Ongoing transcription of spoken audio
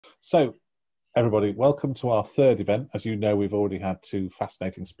So, everybody, welcome to our third event. As you know, we've already had two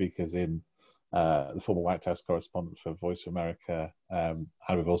fascinating speakers in the former White House correspondent for Voice of America, and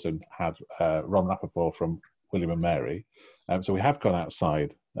we've also had Ron Rappaport from William and Mary. So we have gone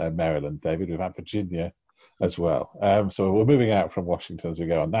outside Maryland, David. We've had Virginia as well. So we're moving out from Washington as we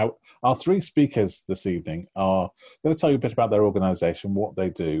go on. Now, our three speakers this evening are going to tell you a bit about their organisation, what they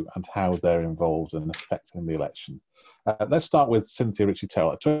do, and how they're involved in affecting the election. Let's start with Cynthia Richie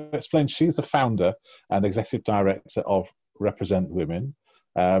Terrell. To explain, she's the founder and executive director of Represent Women,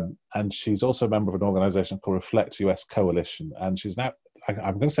 and she's also a member of an organisation called Reflect US Coalition, and she's now,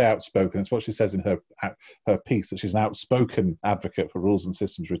 I'm going to say outspoken, it's what she says in her piece, that she's an outspoken advocate for rules and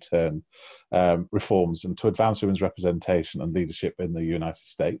systems return reforms and to advance women's representation and leadership in the United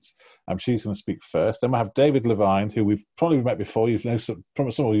States. She's going to speak first. Then we'll have David Levine, who we've probably met before. Some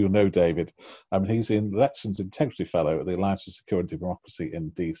of you know David. He's the Elections Integrity Fellow at the Alliance for Security and Democracy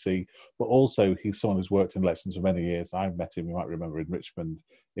in DC, but also he's someone who's worked in elections for many years. I've met him, you might remember, in Richmond,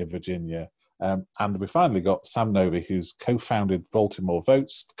 in Virginia. And we finally got Sam Novey, who's co-founded Baltimore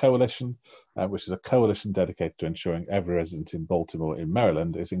Votes Coalition, which is a coalition dedicated to ensuring every resident in Baltimore in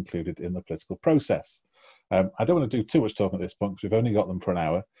Maryland is included in the political process. I don't want to do too much talking at this point because we've only got them for an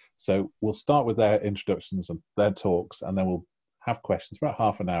hour. So we'll start with their introductions and their talks, and then we'll have questions for about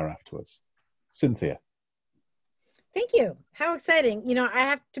half an hour afterwards. Cynthia. Thank you. How exciting. You know, I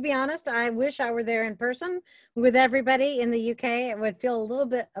have to be honest, I wish I were there in person with everybody in the UK. It would feel a little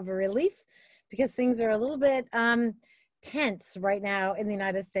bit of a relief because things are a little bit tense right now in the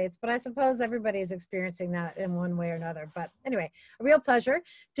United States, but I suppose everybody is experiencing that in one way or another. But anyway, a real pleasure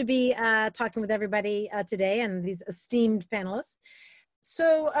to be talking with everybody today and these esteemed panelists.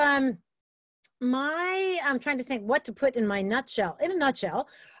 So I'm trying to think what to put in my nutshell. In a nutshell,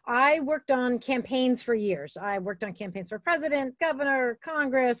 I worked on campaigns for years. I worked on campaigns for president, governor,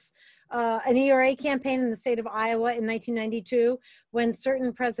 Congress, an ERA campaign in the state of Iowa in 1992 when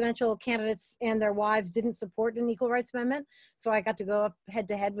certain presidential candidates and their wives didn't support an equal rights amendment. So I got to go up head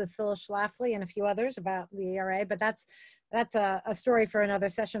to head with Phyllis Schlafly and a few others about the ERA, but that's a story for another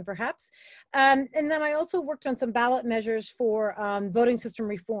session perhaps. And then I also worked on some ballot measures for voting system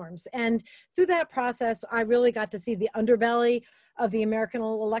reforms. And through that process, I really got to see the underbelly of the American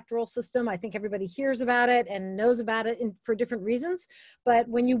electoral system. I think everybody hears about it and knows about it for different reasons. But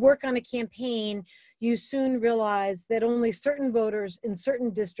when you work on a campaign, you soon realize that only certain voters in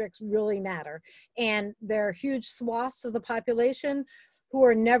certain districts really matter. And there are huge swaths of the population who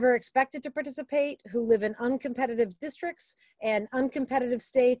are never expected to participate, who live in uncompetitive districts and uncompetitive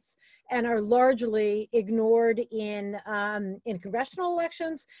states, and are largely ignored in congressional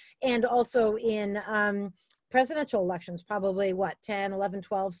elections and also in presidential elections. Probably 10, 11,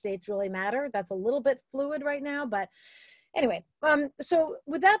 12 states really matter. That's a little bit fluid right now, but anyway, so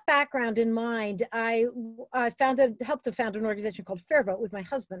with that background in mind, I helped to found an organization called Fair Vote with my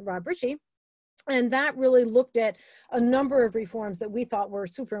husband, Rob Richie. And that really looked at a number of reforms that we thought were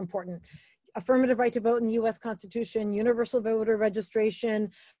super important. Affirmative right to vote in the US Constitution, universal voter registration,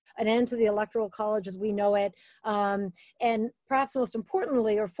 an end to the Electoral College as we know it, and perhaps most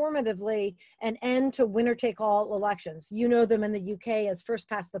importantly or formatively, an end to winner-take-all elections. You know them in the UK as first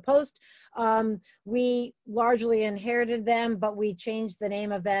past the post. We largely inherited them, but we changed the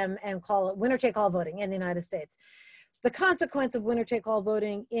name of them and call it winner-take-all voting in the United States. The consequence of winner-take-all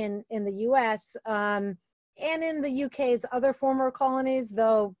voting in the US and in the UK's other former colonies,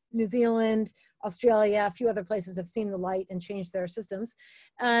 though New Zealand, Australia, a few other places have seen the light and changed their systems,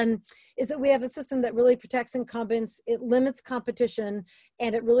 is that we have a system that really protects incumbents, it limits competition,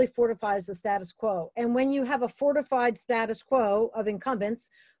 and it really fortifies the status quo. And when you have a fortified status quo of incumbents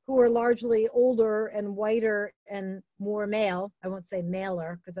who are largely older and whiter and more male, I won't say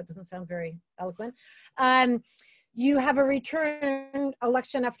maler because that doesn't sound very eloquent, you have a return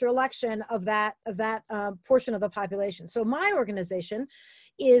election after election of that portion of the population. So my organization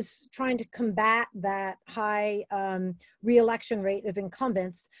is trying to combat that high re-election rate of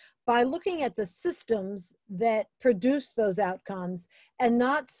incumbents by looking at the systems that produce those outcomes and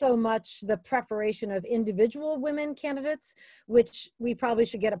not so much the preparation of individual women candidates, which we probably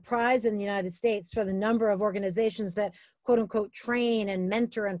should get a prize in the United States for the number of organizations that quote unquote train and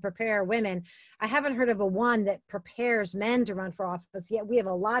mentor and prepare women. I haven't heard of a one that prepares men to run for office yet. We have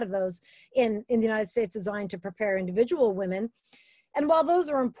a lot of those in the United States designed to prepare individual women. And while those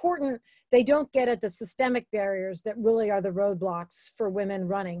are important, they don't get at the systemic barriers that really are the roadblocks for women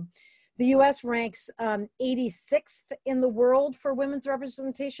running. The US ranks 86th in the world for women's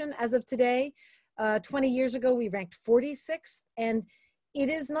representation as of today. 20 years ago, we ranked 46th. And it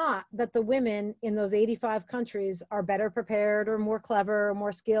is not that the women in those 85 countries are better prepared or more clever or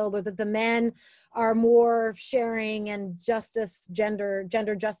more skilled, or that the men are more sharing and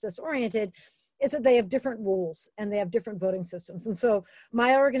gender justice oriented. It's that they have different rules and they have different voting systems. And so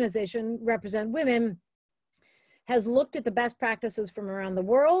my organization, Represent Women, has looked at the best practices from around the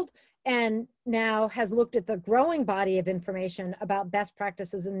world and now has looked at the growing body of information about best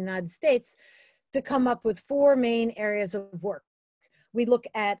practices in the United States to come up with 4 main areas of work. We look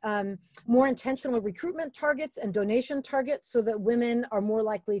at more intentional recruitment targets and donation targets so that women are more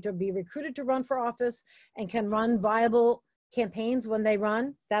likely to be recruited to run for office and can run viable campaigns when they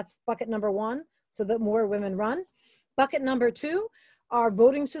run. That's bucket number 1, so that more women run. Bucket number 2 are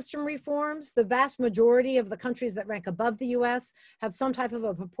voting system reforms. The vast majority of the countries that rank above the US have some type of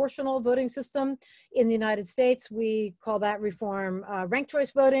a proportional voting system. In the United States, we call that reform ranked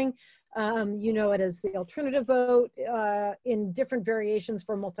choice voting. You know it as the alternative vote. In different variations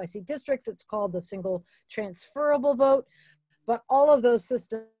for multi-seat districts, it's called the single transferable vote. But all of those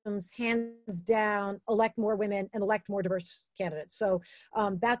systems, hands down, elect more women and elect more diverse candidates. So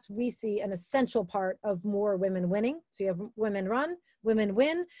that's, we see, an essential part of more women winning. So you have women run, women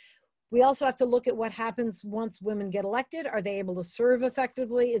win. We also have to look at what happens once women get elected. Are they able to serve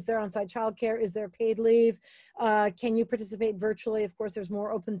effectively? Is there on-site childcare? Is there paid leave? Can you participate virtually? Of course, there's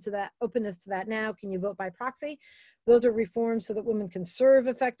more openness to that now. Can you vote by proxy? Those are reforms so that women can serve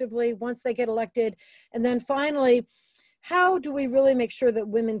effectively once they get elected. And then finally, how do we really make sure that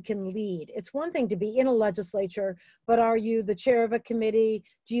women can lead? It's one thing to be in a legislature, but are you the chair of a committee?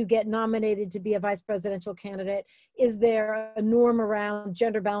 Do you get nominated to be a vice presidential candidate? Is there a norm around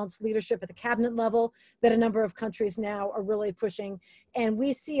gender balanced leadership at the cabinet level that a number of countries now are really pushing? And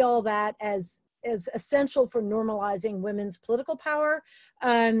we see all that as essential for normalizing women's political power,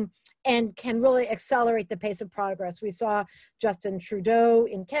 and can really accelerate the pace of progress. We saw Justin Trudeau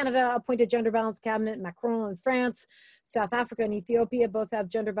in Canada appoint a gender balanced cabinet, Macron in France, South Africa and Ethiopia both have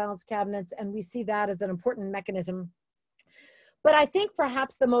gender balanced cabinets, and we see that as an important mechanism. But I think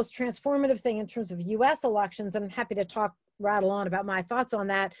perhaps the most transformative thing in terms of US elections, and I'm happy to rattle on about my thoughts on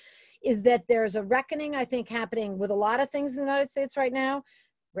that, is that there's a reckoning, I think, happening with a lot of things in the United States right now,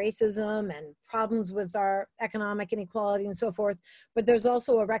 racism and problems with our economic inequality and so forth. But there's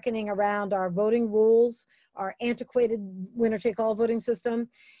also a reckoning around our voting rules, our antiquated winner-take-all voting system,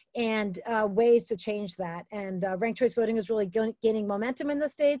 and ways to change that. And ranked choice voting is really gaining momentum in the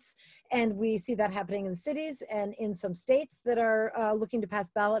states, and we see that happening in the cities and in some states that are looking to pass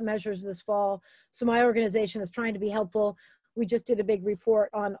ballot measures this fall. So my organization is trying to be helpful. We just did a big report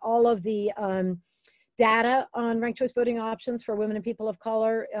on all of the data on ranked choice voting options for women and people of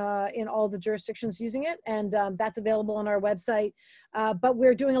color in all the jurisdictions using it. And that's available on our website. But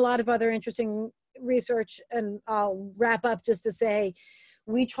we're doing a lot of other interesting research, and I'll wrap up just to say,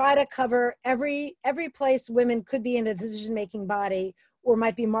 we try to cover every place women could be in a decision-making body or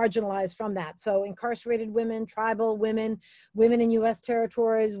might be marginalized from that. So incarcerated women, tribal women, women in US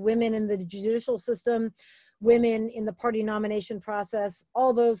territories, women in the judicial system, women in the party nomination process.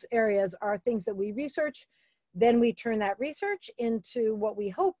 All those areas are things that we research. Then we turn that research into what we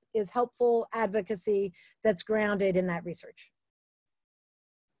hope is helpful advocacy that's grounded in that research.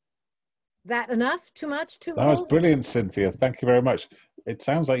 Is that enough? Too much? Too little? That was brilliant, Cynthia. Thank you very much. It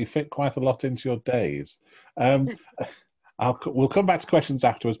sounds like you fit quite a lot into your days. We'll come back to questions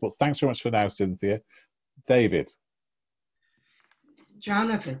afterwards, but thanks very much for now, Cynthia. David. John,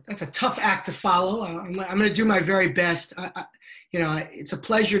 that's a tough act to follow. I'm going to do my very best. It's a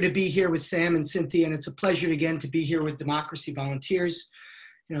pleasure to be here with Sam and Cynthia, and it's a pleasure again to be here with Democracy Volunteers.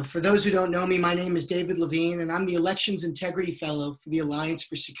 For those who don't know me, my name is David Levine, and I'm the Elections Integrity Fellow for the Alliance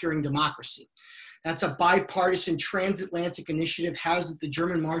for Securing Democracy. That's a bipartisan transatlantic initiative housed at the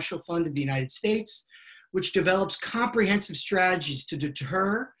German Marshall Fund of the United States, which develops comprehensive strategies to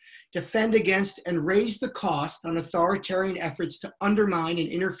deter, defend against, and raise the cost on authoritarian efforts to undermine and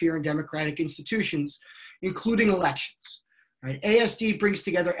interfere in democratic institutions, including elections. Right? ASD brings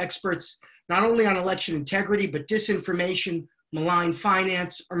together experts not only on election integrity, but disinformation, malign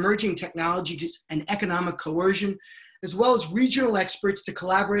finance, emerging technologies, and economic coercion, as well as regional experts to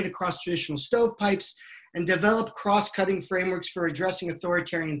collaborate across traditional stovepipes and develop cross-cutting frameworks for addressing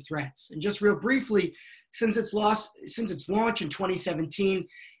authoritarian threats. And just real briefly, since its launch in 2017,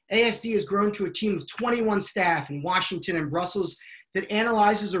 ASD has grown to a team of 21 staff in Washington and Brussels that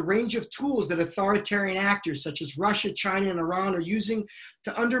analyzes a range of tools that authoritarian actors such as Russia, China, and Iran are using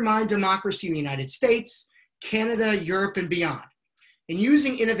to undermine democracy in the United States, Canada, Europe, and beyond. In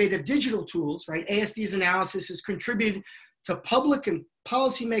using innovative digital tools, right, ASD's analysis has contributed to public and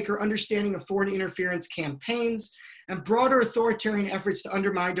policymaker understanding of foreign interference campaigns, and broader authoritarian efforts to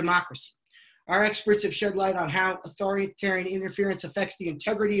undermine democracy. Our experts have shed light on how authoritarian interference affects the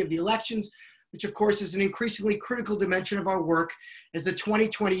integrity of the elections, which of course is an increasingly critical dimension of our work as the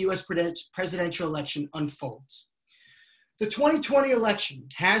 2020 US presidential election unfolds. The 2020 election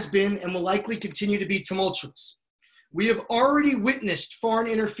has been and will likely continue to be tumultuous. We have already witnessed foreign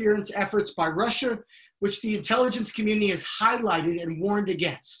interference efforts by Russia, which the intelligence community has highlighted and warned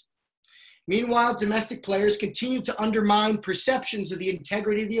against. Meanwhile, domestic players continue to undermine perceptions of the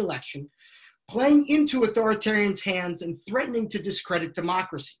integrity of the election, playing into authoritarians' hands and threatening to discredit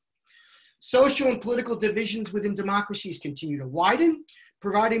democracy. Social and political divisions within democracies continue to widen,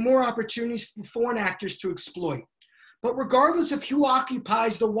 providing more opportunities for foreign actors to exploit. But regardless of who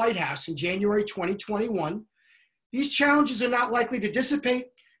occupies the White House in January 2021, these challenges are not likely to dissipate,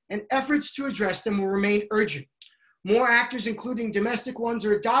 and efforts to address them will remain urgent. More actors, including domestic ones,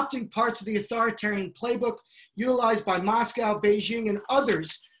 are adopting parts of the authoritarian playbook utilized by Moscow, Beijing, and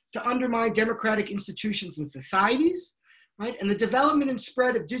others to undermine democratic institutions and societies, right? And the development and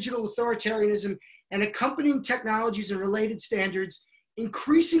spread of digital authoritarianism and accompanying technologies and related standards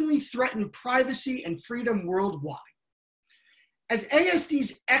increasingly threaten privacy and freedom worldwide. As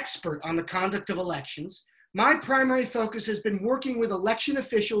ASD's expert on the conduct of elections, my primary focus has been working with election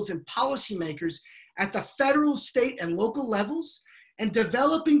officials and policymakers at the federal, state, and local levels, and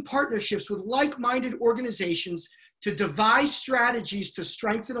developing partnerships with like-minded organizations to devise strategies to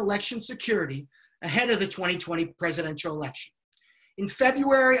strengthen election security ahead of the 2020 presidential election. In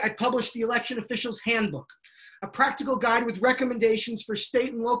February, I published the Election Officials Handbook, a practical guide with recommendations for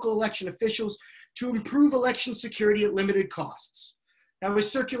state and local election officials to improve election security at limited costs. That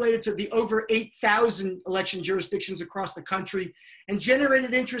was circulated to the over 8,000 election jurisdictions across the country and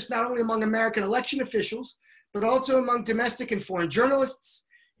generated interest not only among American election officials, but also among domestic and foreign journalists,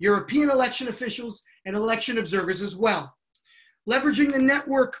 European election officials, and election observers as well. Leveraging the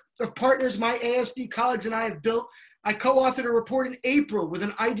network of partners my ASD colleagues and I have built, I co-authored a report in April with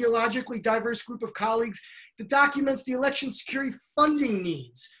an ideologically diverse group of colleagues that documents the election security funding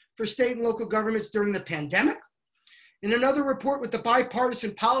needs for state and local governments during the pandemic. In another report with the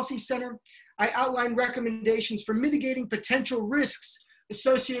Bipartisan Policy Center, I outlined recommendations for mitigating potential risks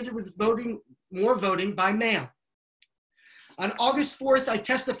associated with more voting by mail. On August 4th, I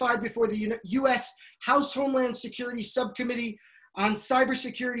testified before the U.S. House Homeland Security Subcommittee on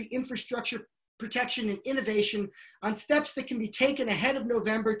Cybersecurity Infrastructure Protection and Innovation on steps that can be taken ahead of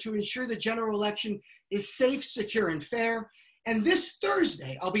November to ensure the general election is safe, secure, and fair. And this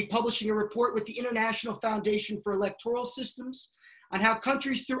Thursday, I'll be publishing a report with the International Foundation for Electoral Systems on how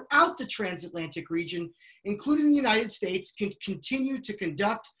countries throughout the transatlantic region, including the United States, can continue to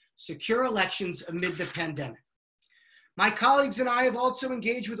conduct secure elections amid the pandemic. My colleagues and I have also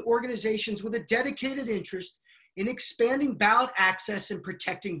engaged with organizations with a dedicated interest in expanding ballot access and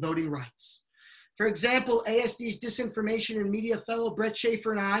protecting voting rights. For example, ASD's Disinformation and Media Fellow Brett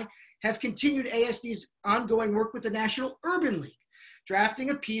Schaefer and I have continued ASD's ongoing work with the National Urban League,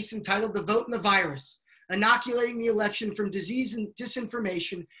 drafting a piece entitled The Vote and the Virus, Inoculating the Election from Disease and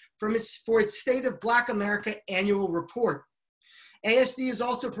Disinformation for its State of Black America annual report. ASD is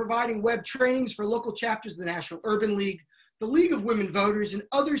also providing web trainings for local chapters of the National Urban League, the League of Women Voters, and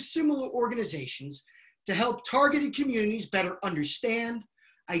other similar organizations to help targeted communities better understand,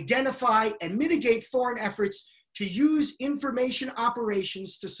 identify, and mitigate foreign efforts to use information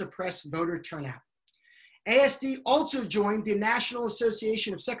operations to suppress voter turnout. ASD also joined the National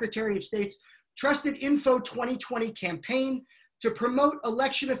Association of Secretary of State's Trusted Info 2020 campaign to promote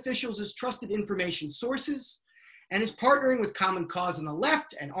election officials as trusted information sources, and is partnering with Common Cause on the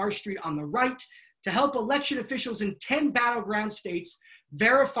left and R Street on the right to help election officials in 10 battleground states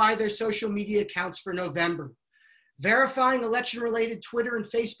verify their social media accounts for November. Verifying election-related Twitter and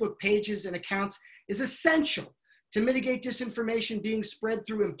Facebook pages and accounts is essential to mitigate disinformation being spread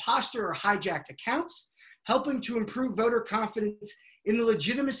through imposter or hijacked accounts, helping to improve voter confidence in the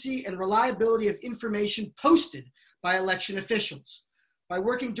legitimacy and reliability of information posted by election officials. By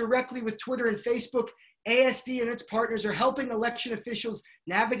working directly with Twitter and Facebook, ASD and its partners are helping election officials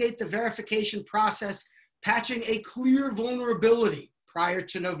navigate the verification process, patching a clear vulnerability prior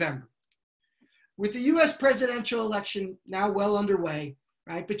to November. With the US presidential election now well underway,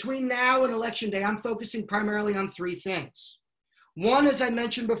 right, between now and Election Day, I'm focusing primarily on three things. One, as I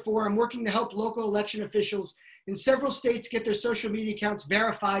mentioned before, I'm working to help local election officials in several states get their social media accounts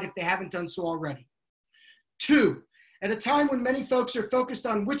verified if they haven't done so already. Two, at a time when many folks are focused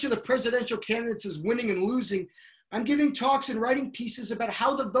on which of the presidential candidates is winning and losing, I'm giving talks and writing pieces about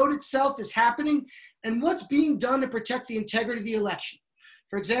how the vote itself is happening and what's being done to protect the integrity of the election.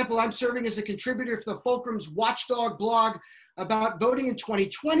 For example, I'm serving as a contributor for the Fulcrum's Watchdog blog about voting in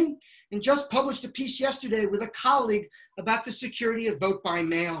 2020 and just published a piece yesterday with a colleague about the security of vote by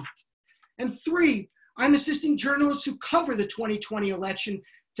mail. And 3, I'm assisting journalists who cover the 2020 election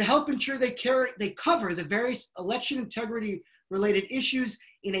to help ensure they cover the various election integrity related issues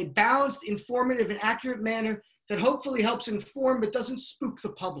in a balanced, informative, and accurate manner that hopefully helps inform but doesn't spook the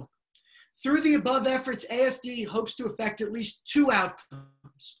public. Through the above efforts, ASD hopes to affect at least 2 outcomes.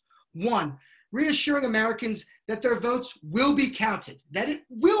 1, reassuring Americans that their votes will be counted, that it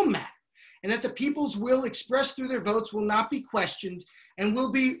will matter, and that the people's will expressed through their votes will not be questioned and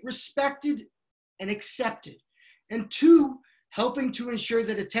will be respected and accepted. And 2, helping to ensure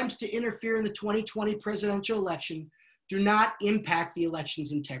that attempts to interfere in the 2020 presidential election do not impact the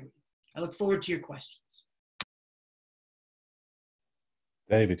election's integrity. I look forward to your questions.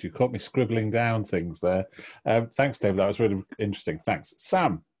 David, you caught me scribbling down things there. Thanks, David. That was really interesting. Thanks.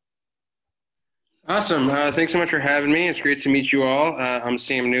 Sam. Awesome. Thanks so much for having me. It's great to meet you all. I'm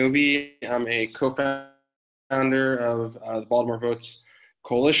Sam Novey. I'm a co-founder of the Baltimore Votes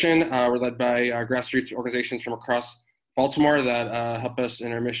Coalition. We're led by grassroots organizations from across Baltimore that help us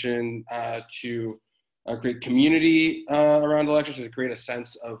in our mission to create community around elections, to create a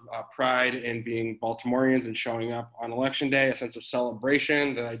sense of pride in being Baltimoreans and showing up on election day, a sense of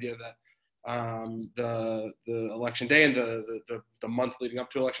celebration, the idea that the election day and the month leading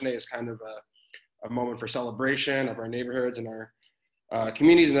up to election day is kind of a moment for celebration of our neighborhoods and our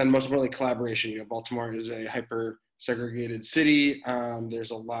communities, and then most importantly, collaboration. You know, Baltimore is a hyper-segregated city.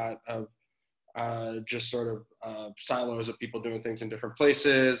 There's a lot of just sort of silos of people doing things in different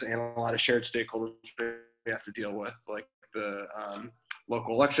places, and a lot of shared stakeholders we have to deal with, like the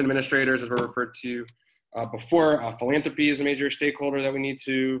local election administrators, as we're referred to before. Philanthropy is a major stakeholder that we need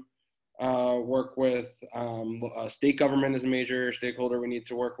to work with. State government is a major stakeholder we need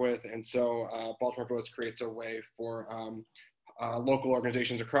to work with. And so Baltimore Votes creates a way for local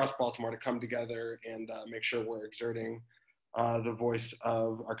organizations across Baltimore to come together and make sure we're exerting the voice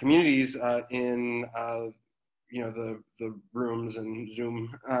of our communities in the rooms and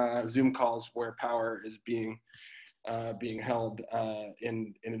Zoom calls where power is being held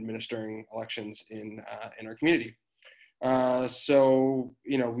in administering elections in our community. So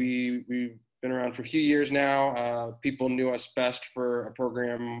we've been around for a few years now. People knew us best for a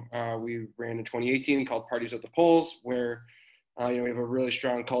program we ran in 2018 called Parties at the Polls, where we have a really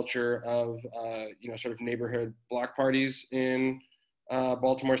strong culture of sort of neighborhood block parties in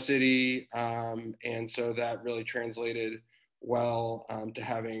Baltimore City, and so that really translated well to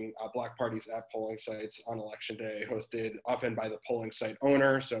having block parties at polling sites on election day, hosted often by the polling site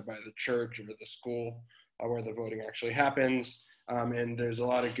owner, so by the church or the school where the voting actually happens. And there's a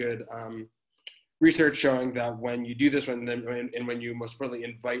lot of good research showing that when you do this, when you most importantly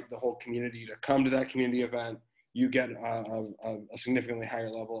invite the whole community to come to that community event, you get a significantly higher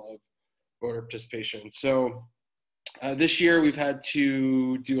level of voter participation. So this year we've had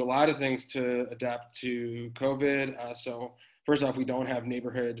to do a lot of things to adapt to COVID. So first off, we don't have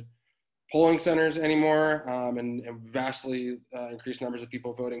neighborhood polling centers anymore, and vastly increased numbers of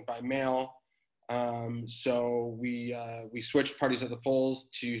people voting by mail. So we switched Parties at the Polls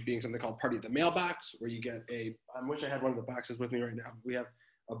to being something called Party at the Mailbox, where you get I wish I had one of the boxes with me right now. We have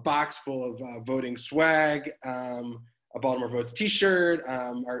a box full of voting swag, a Baltimore Votes t-shirt.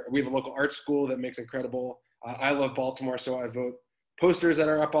 We have a local art school that makes incredible I Love Baltimore, So I Vote posters that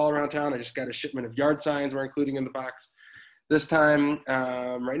are up all around town. I just got a shipment of yard signs we're including in the box this time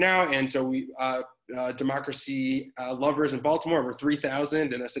right now. And so we democracy lovers in Baltimore, over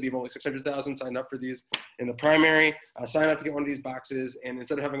 3,000 in a city of only 600,000 signed up for these in the primary. Sign up to get one of these boxes, and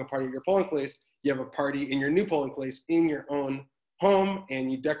instead of having a party at your polling place, you have a party in your new polling place in your own home,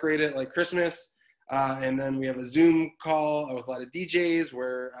 and you decorate it like Christmas. And then we have a Zoom call with a lot of DJs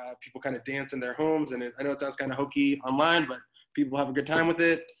where people kind of dance in their homes. And I know it sounds kind of hokey online, but people have a good time with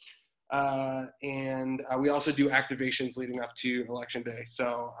it. And we also do activations leading up to election day.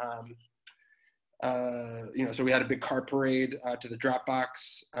 So, so we had a big car parade to the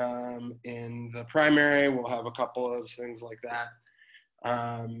Dropbox in the primary. We'll have a couple of things like that.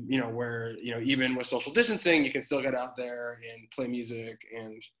 Where, even with social distancing, you can still get out there and play music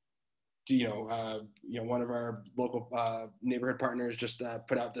and one of our local neighborhood partners just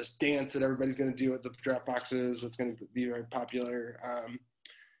put out this dance that everybody's going to do at the drop boxes. It's going to be very popular.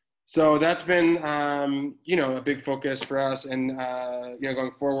 So that's been, a big focus for us. And,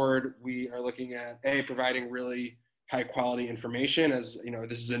 going forward, we are looking at providing really high quality information, as,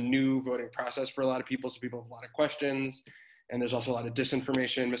 this is a new voting process for a lot of people. So people have a lot of questions, and there's also a lot of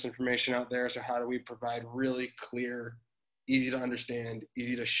disinformation, misinformation out there. So how do we provide really clear, easy to understand,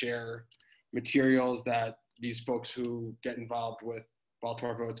 easy to share, materials that these folks who get involved with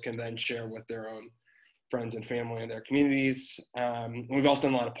Baltimore Votes can then share with their own friends and family and their communities. We've also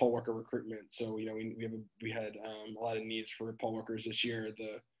done a lot of poll worker recruitment. So, we had a lot of needs for poll workers this year.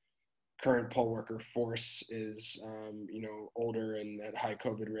 The current poll worker force is, older and at high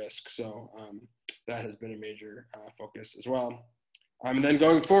COVID risk. So that has been a major focus as well. And then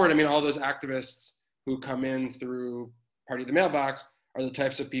going forward, all those activists who come in through Party of the Mailbox are the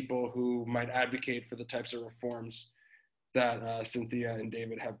types of people who might advocate for the types of reforms that Cynthia and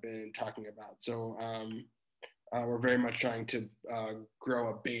David have been talking about. So we're very much trying to grow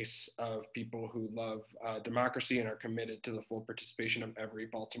a base of people who love democracy and are committed to the full participation of every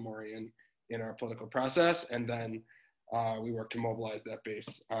Baltimorean in our political process. And then we work to mobilize that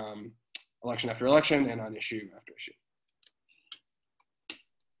base election after election and on issue after issue.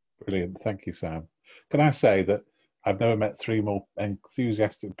 Brilliant. Thank you, Sam. Can I say that I've never met three more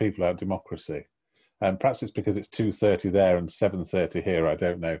enthusiastic people about democracy. Perhaps it's because it's 2:30 there and 7:30 here, I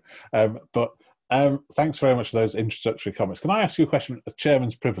don't know. But thanks very much for those introductory comments. Can I ask you a question, a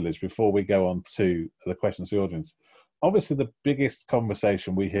chairman's privilege, before we go on to the questions of the audience? Obviously, the biggest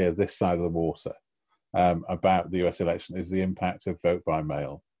conversation we hear this side of the water about the US election is the impact of vote by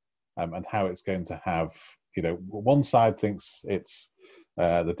mail and how it's going to have, one side thinks it's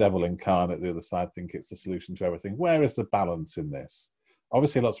the devil incarnate, the other side think it's the solution to everything. Where is the balance in this?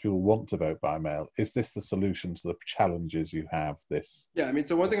 Obviously, lots of people want to vote by mail. Is this the solution to the challenges you have this? Yeah,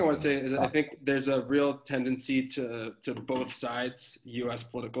 so one thing I want to say is I think there's a real tendency to both sides U.S.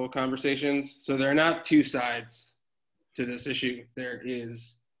 political conversations. So there are not two sides to this issue. There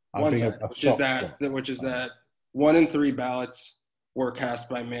is one side, which is that 1 in 3 ballots were cast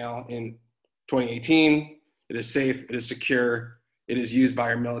by mail in 2018. It is safe. It is secure. It is used by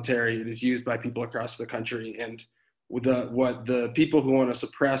our military. It is used by people across the country. And what the people who want to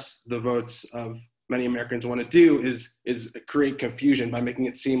suppress the votes of many Americans want to do is create confusion by making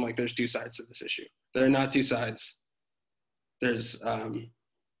it seem like there's two sides to this issue. There are not two sides. There's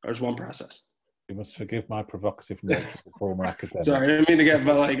one process. You must forgive my provocative nature as a former academic. Sorry, I didn't mean to get,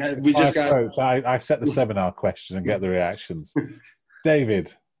 but I set the seminar question and get the reactions.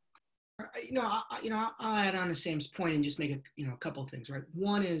 David. I'll add on to Sam's point and just make a couple of things, right?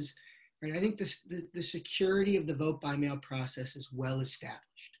 One is, right, I think the security of the vote by mail process is well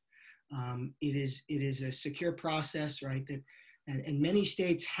established. It is a secure process, right? And many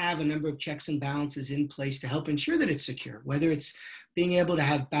states have a number of checks and balances in place to help ensure that it's secure, whether it's being able to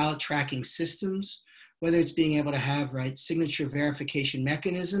have ballot tracking systems, whether it's being able to have, right, signature verification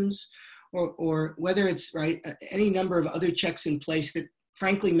mechanisms, or whether it's, right, any number of other checks in place that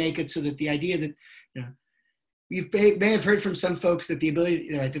frankly make it so that the idea that, you may have heard from some folks that the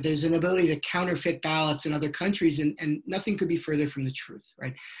ability, right, that there's an ability to counterfeit ballots in other countries, and nothing could be further from the truth,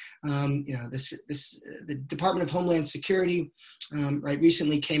 right? The Department of Homeland Security, right,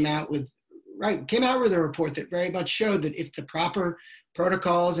 recently came out with a report that very much showed that if the proper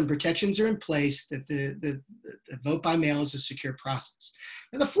protocols and protections are in place, that the vote by mail is a secure process.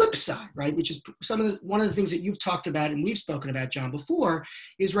 And the flip side, right, which is one of the things that you've talked about and we've spoken about, John, before,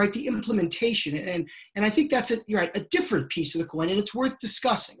 is, right, the implementation. And I think that's a different piece of the coin, and it's worth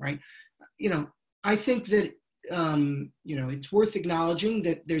discussing, right? I think that it's worth acknowledging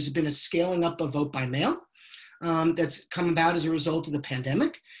that there's been a scaling up of vote by mail. That's come about as a result of the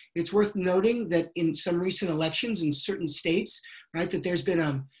pandemic. It's worth noting that in some recent elections in certain states, right, that there's been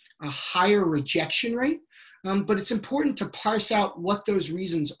a higher rejection rate. But it's important to parse out what those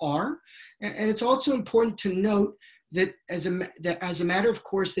reasons are. And it's also important to note that as a matter of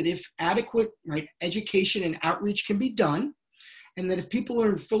course, that if adequate, right, education and outreach can be done, and that if people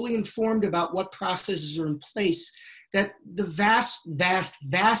are fully informed about what processes are in place, that the vast, vast,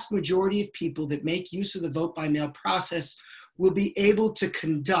 vast majority of people that make use of the vote by mail process will be able to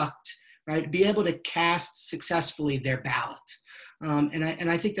conduct, right, be able to cast successfully their ballot. And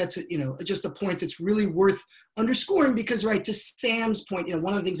I think that's, just a point that's really worth underscoring because, right, to Sam's point,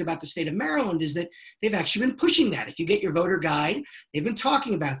 one of the things about the state of Maryland is that they've actually been pushing that. If you get your voter guide, they've been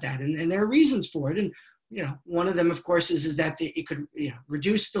talking about that, and there are reasons for it. And one of them, of course, is that it could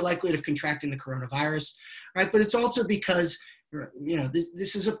reduce the likelihood of contracting the coronavirus, right? But it's also because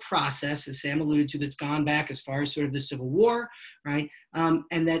this is a process, as Sam alluded to, that's gone back as far as sort of the Civil War, right?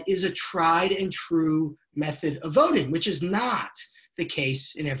 And that is a tried and true method of voting, which is not the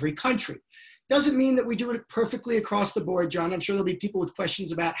case in every country. Doesn't mean that we do it perfectly across the board, John. I'm sure there'll be people with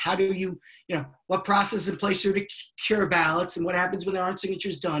questions about how do you, what process is in place to cure ballots and what happens when there aren't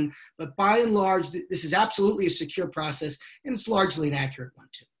signatures done. But by and large, this is absolutely a secure process, and it's largely an accurate one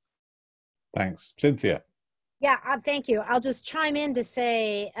too. Thanks. Cynthia. Yeah, thank you. I'll just chime in to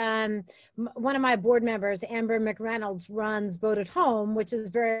say one of my board members, Amber McReynolds, runs Vote at Home, which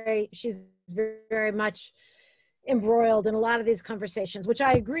is she's very much embroiled in a lot of these conversations, which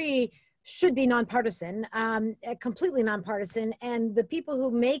I agree should be nonpartisan, completely nonpartisan. And the people who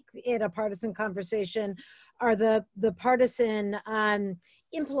make it a partisan conversation are the partisan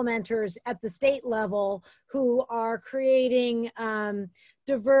implementers at the state level who are creating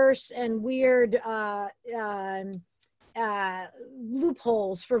diverse and weird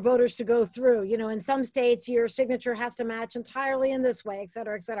loopholes for voters to go through. You know, in some states, your signature has to match entirely in this way, et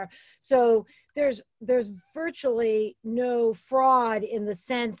cetera, et cetera. So there's virtually no fraud in the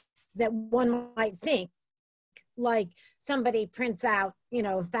sense that one might think, like somebody prints out,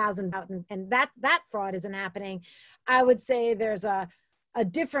 1,000 out, and that fraud isn't happening. I would say there's a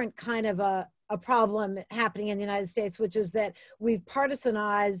different kind of a problem happening in the United States, which is that we've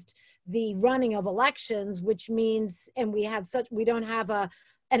partisanized the running of elections, which means, and we don't have an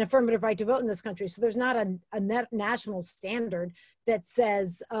affirmative right to vote in this country. So there's not a national standard that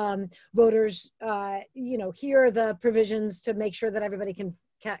says voters, here are the provisions to make sure that everybody can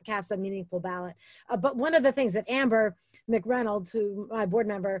cast a meaningful ballot. But one of the things that Amber McReynolds, who my board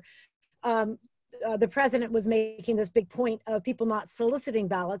member, the president was making this big point of people not soliciting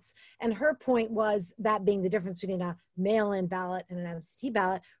ballots. And her point was, that being the difference between a mail-in ballot and an absentee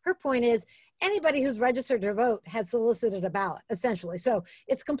ballot, her point is anybody who's registered to vote has solicited a ballot, essentially. So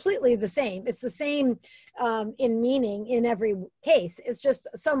it's completely the same. It's the same in meaning in every case. It's just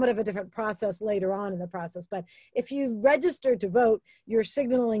somewhat of a different process later on in the process. But if you registered to vote, you're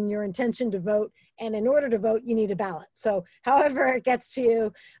signaling your intention to vote. And in order to vote, you need a ballot. So however it gets to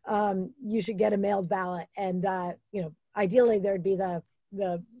you, you should get a mailed ballot. And, ideally there'd be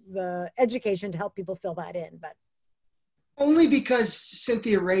the education to help people fill that in. But only because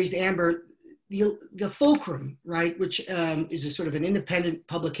Cynthia raised Amber, the Fulcrum, right, which is a sort of an independent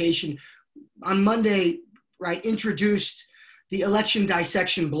publication, on Monday, right, introduced the election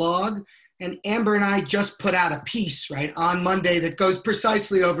dissection blog. And Amber and I just put out a piece, right, on Monday that goes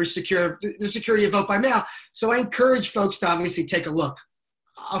precisely over the security of vote by mail. So I encourage folks to obviously take a look.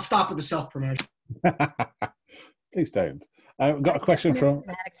 I'll stop with the self-promotion. Please don't. We've got a question from...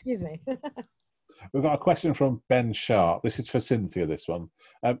 Excuse me. We've got a question from Ben Sharp. This is for Cynthia, this one.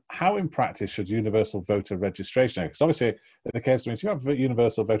 How in practice should universal voter registration? Because obviously, in the case of if you have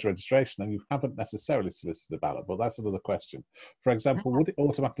universal voter registration, then you haven't necessarily solicited a ballot, but that's another question. For example, would it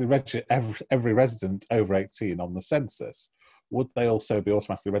automatically register every resident over 18 on the census? Would they also be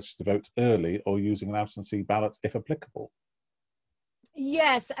automatically registered to vote early or using an absentee ballot if applicable?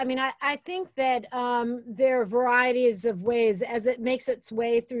 Yes, I mean, I think that there are varieties of ways as it makes its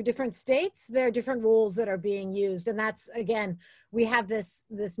way through different states. There are different rules that are being used, and that's, again, we have this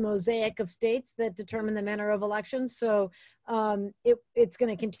mosaic of states that determine the manner of elections. So it's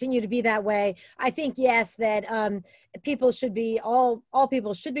going to continue to be that way. I think, yes, that people should be all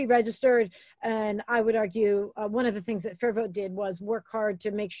people should be registered, and I would argue one of the things that Fair Vote did was work hard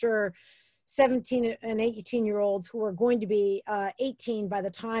to make sure 17 and 18-year-olds who are going to be 18 by the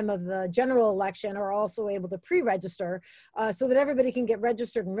time of the general election are also able to pre-register so that everybody can get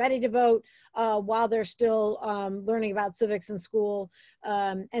registered and ready to vote while they're still learning about civics in school.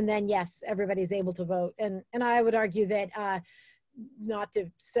 And then, yes, everybody's able to vote. And I would argue that, not to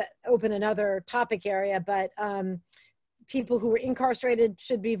open another topic area, but people who are incarcerated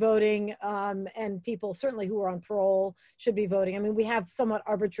should be voting, and people certainly who are on parole should be voting. I mean, we have somewhat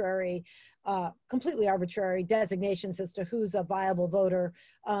arbitrary, completely arbitrary designations as to who's a viable voter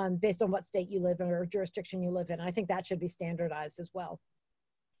based on what state you live in or jurisdiction you live in. I think that should be standardized as well.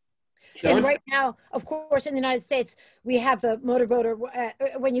 Sure. And right now, of course, in the United States, we have the motor voter.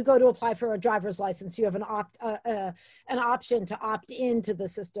 When you go to apply for a driver's license, you have an option to opt into the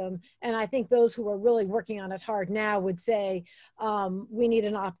system. And I think those who are really working on it hard now would say we need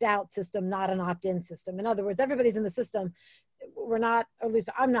an opt-out system, not an opt-in system. In other words, everybody's in the system. We're not, or at least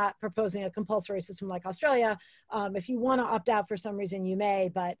I'm not proposing a compulsory system like Australia. If you want to opt out for some reason, you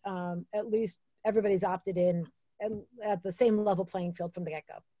may, but at least everybody's opted in at the same level playing field from the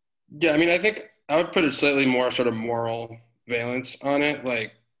get-go. Yeah, I mean, I think I would put a slightly more sort of moral valence on it.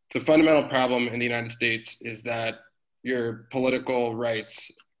 Like, the fundamental problem in the United States is that your political rights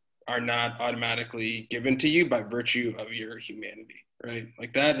are not automatically given to you by virtue of your humanity, right?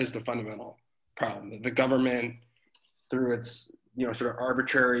 Like, that is the fundamental problem. The government, through its, sort of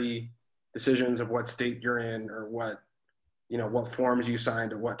arbitrary decisions of what state you're in or what forms you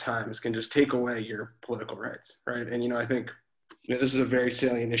signed at what times, can just take away your political rights, right? And, I think this is a very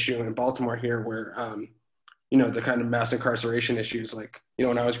salient issue in Baltimore here where, the kind of mass incarceration issues, like,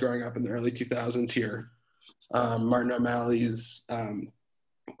 when I was growing up in the early 2000s here, Martin O'Malley's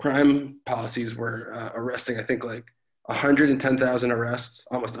crime policies were arresting, I think, like 110,000 arrests,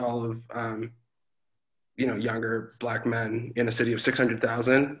 almost all of younger Black men in a city of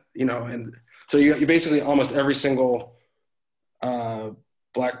 600,000. And so you basically almost every single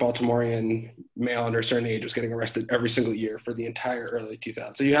Black Baltimorean male under a certain age was getting arrested every single year for the entire early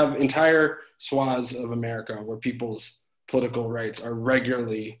 2000s. So you have entire swaths of America where people's political rights are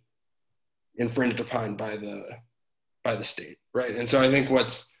regularly infringed upon by the state, right? And so I think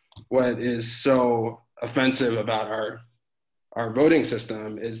what is so offensive about our voting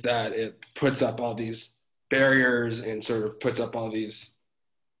system is that it puts up all these barriers and sort of puts up all these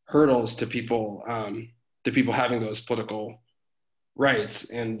hurdles to people having those political rights,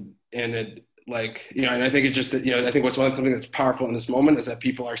 and it, like, and I think it just, I think something that's powerful in this moment is that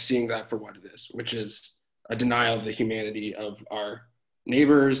people are seeing that for what it is, which is a denial of the humanity of our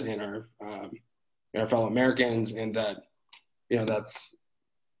neighbors and our fellow Americans, and that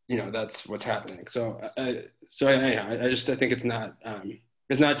that's what's happening. So I think it's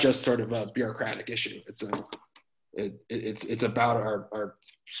not just sort of a bureaucratic issue. It's about our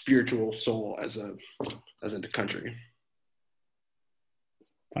spiritual soul as a country.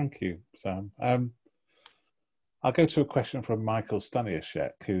 Thank you, Sam. I'll go to a question from Michael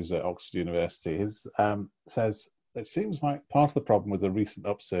Staniaszek, who's at Oxford University. His says, it seems like part of the problem with the recent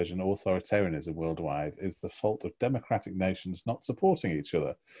upsurge in authoritarianism worldwide is the fault of democratic nations not supporting each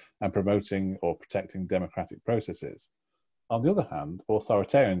other and promoting or protecting democratic processes. On the other hand,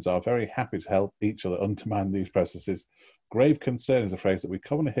 authoritarians are very happy to help each other undermine these processes. Grave concern is a phrase that we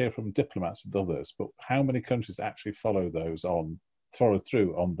commonly hear from diplomats and others, but how many countries actually follow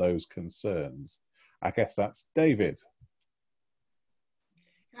through on those concerns? I guess that's David.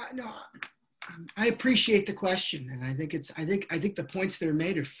 No, I appreciate the question, and I think the points that are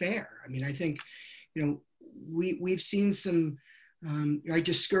made are fair. I mean, I think we've seen some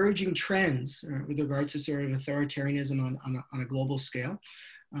discouraging trends with regards to sort of authoritarianism on a global scale.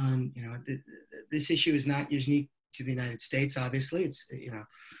 This issue is not unique to the United States. Obviously, it's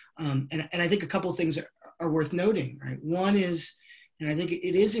and I think a couple of things are worth noting. Right, one is, and I think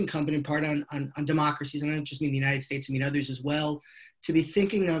it is incumbent in part on democracies, and I don't just mean the United States, I mean others as well, to be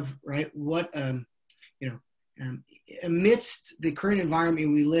thinking of, right, what, amidst the current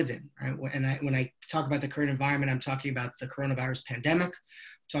environment we live in, right, when I talk about the current environment, I'm talking about the coronavirus pandemic,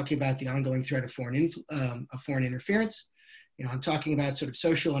 I'm talking about the ongoing threat of foreign interference, I'm talking about sort of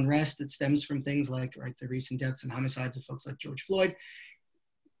social unrest that stems from things like, right, the recent deaths and homicides of folks like George Floyd.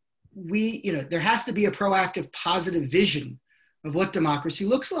 There has to be a proactive, positive vision of what democracy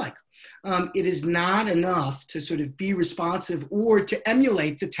looks like. It is not enough to sort of be responsive or to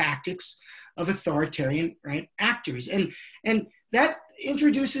emulate the tactics of authoritarian, right, actors. And that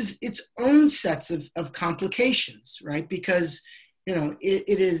introduces its own sets of complications, right? Because,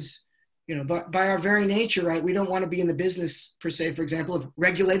 it is, by our very nature, right, we don't want to be in the business, per se, for example, of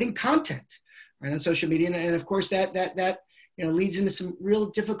regulating content, right, on social media. And of course, that leads into some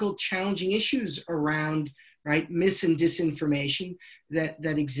real difficult, challenging issues around, right, mis and disinformation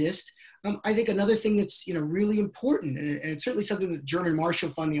that exist. I think another thing that's really important, and it's certainly something that the German Marshall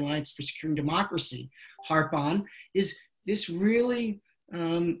Fund, the Alliance for Securing Democracy, harp on, is this really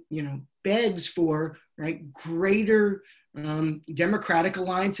begs for, right, greater democratic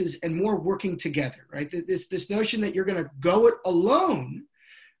alliances and more working together. Right, this notion that you're going to go it alone.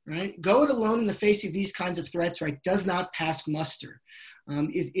 Right, go it alone in the face of these kinds of threats, right, does not pass muster.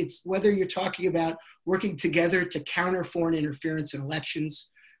 It's whether you're talking about working together to counter foreign interference in elections,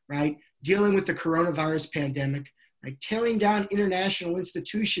 right, dealing with the coronavirus pandemic, right, tearing down international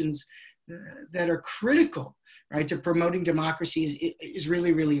institutions that are critical, right, to promoting democracy is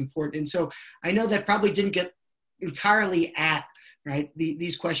really, really important. And so I know that probably didn't get entirely at, right,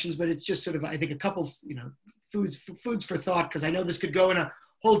 these questions, but it's just sort of, I think, a couple, foods for thought, because I know this could go in a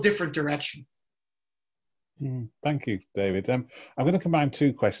whole different direction. Thank you, David. I'm going to combine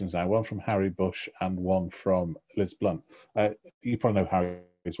two questions now, one from Harry Bush and one from Liz Blunt. You probably know Harry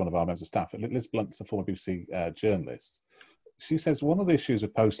is one of our members of staff. Liz Blunt is a former BBC journalist. She says one of the issues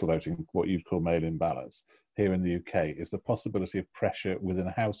of postal voting, what you'd call mail-in ballots, here in the UK, is the possibility of pressure within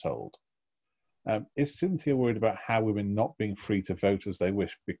a household. Is Cynthia worried about how women not being free to vote as they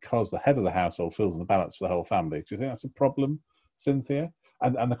wish because the head of the household fills in the ballots for the whole family? Do you think that's a problem, Cynthia?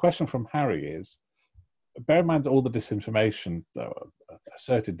 And the question from Harry is, bear in mind all the disinformation,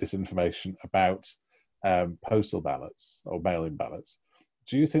 asserted disinformation about postal ballots or mail-in ballots.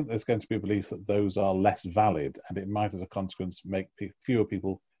 Do you think there's going to be a belief that those are less valid and it might, as a consequence, make fewer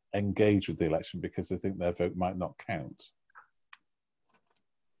people engage with the election because they think their vote might not count?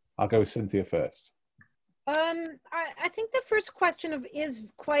 I'll go with Cynthia first. I think the first question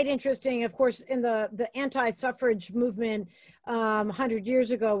is quite interesting. Of course, in the anti-suffrage movement 100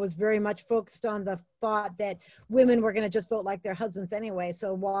 years ago was very much focused on the thought that women were going to just vote like their husbands anyway.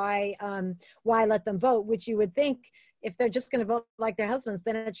 So why let them vote? Which you would think, if they're just going to vote like their husbands,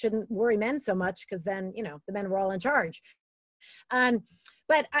 then it shouldn't worry men so much, because then, you know, the men were all in charge.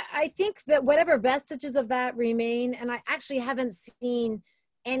 But I think that whatever vestiges of that remain, and I actually haven't seen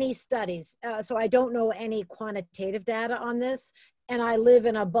any studies, so I don't know any quantitative data on this, and I live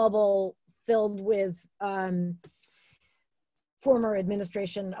in a bubble filled with former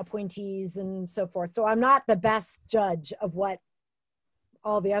administration appointees and so forth. So I'm not the best judge of what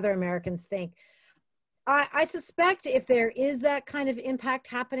all the other Americans think. I suspect if there is that kind of impact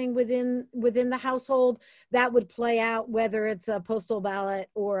happening within the household, that would play out whether it's a postal ballot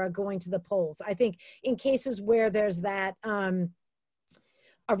or a going to the polls. I think in cases where there's that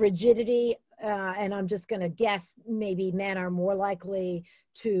a rigidity, and I'm just going to guess, maybe men are more likely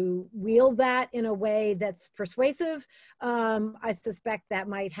to wield that in a way that's persuasive. I suspect that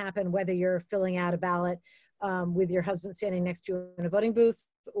might happen whether you're filling out a ballot with your husband standing next to you in a voting booth,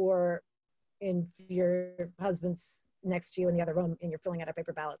 or in your husband's next to you in the other room and you're filling out a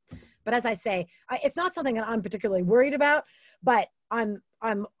paper ballot. But as I say, it's not something that I'm particularly worried about, but I'm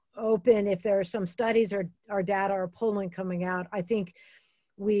open if there are some studies or data or polling coming out. I think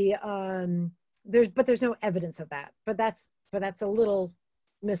there's no evidence of that, but that's a little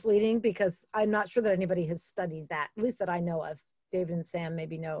misleading, because I'm not sure that anybody has studied that, at least that I know of. David and Sam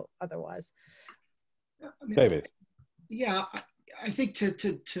maybe know otherwise. David. Yeah, I think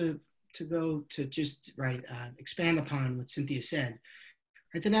to go to just expand upon what Cynthia said,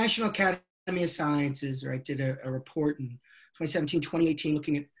 right? The National Academy of Sciences, right, did a report in 2017, 2018,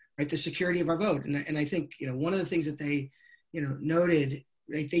 looking at the security of our vote, and I think, you know, one of the things that they, you know, noted,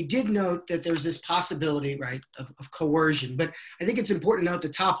 right, they did note that there's this possibility, right, of coercion, but I think it's important to note the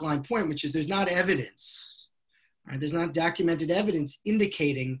top line point, which is there's not evidence, right? There's not documented evidence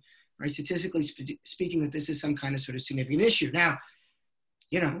indicating, right, statistically speaking, that this is some kind of sort of significant issue. Now,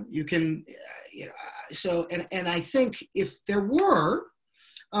 you know, you can, you know, so, and I think if there were,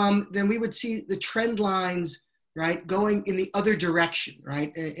 then we would see the trend lines, right, going in the other direction,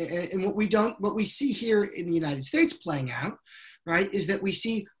 right? And what we see here in the United States playing out, right, is that we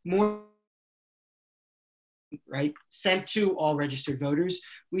see more, right, sent to all registered voters.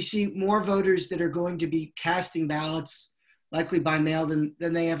 We see more voters that are going to be casting ballots, likely by mail, than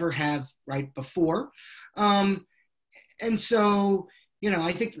they ever have, right, before. And so, you know,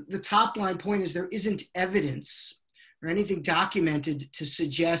 I think the top line point is there isn't evidence or anything documented to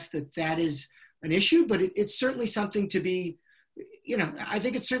suggest that that is an issue, but it's certainly something to be, you know, I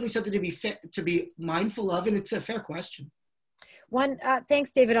think it's certainly something to be mindful of, and it's a fair question.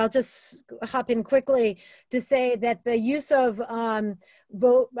 Thanks, David. I'll just hop in quickly to say that the use of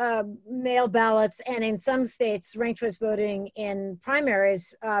mail ballots, and in some states, ranked choice voting in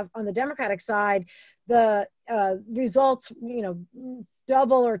primaries on the Democratic side, the results, you know,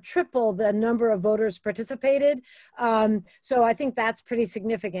 double or triple the number of voters participated. So I think that's pretty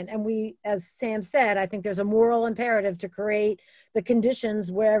significant. And we, as Sam said, I think there's a moral imperative to create the conditions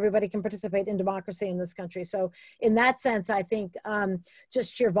where everybody can participate in democracy in this country. So in that sense, I think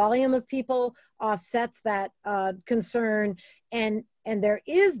just sheer volume of people offsets that concern. And there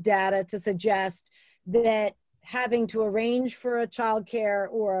is data to suggest that having to arrange for a child care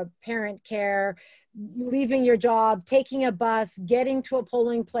or a parent care, leaving your job, taking a bus, getting to a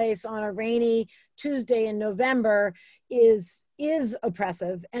polling place on a rainy Tuesday in November is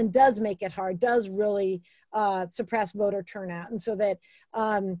oppressive and does make it hard, does really suppress voter turnout. And so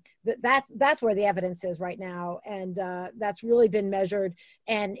that's where the evidence is right now. And that's really been measured.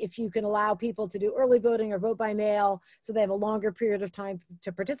 And if you can allow people to do early voting or vote by mail so they have a longer period of time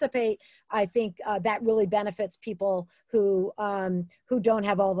to participate, I think that really benefits people who don't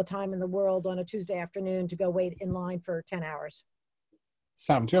have all the time in the world on a Tuesday afternoon to go wait in line for 10 hours.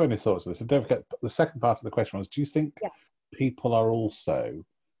 Sam, do you have any thoughts on this? And don't forget, the second part of the question was, do you think people are also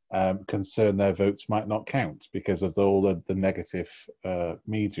concerned their votes might not count because of all the negative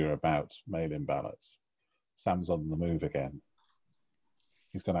media about mail-in ballots? Sam's on the move again.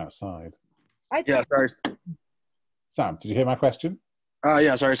 He's gone outside. Yeah, sorry. Sam, did you hear my question?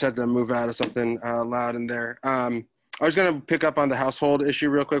 Yeah, sorry, I just had to move out of something loud in there. I was going to pick up on the household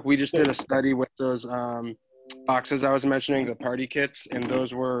issue real quick. We just did a study with those boxes I was mentioning, the party kits, and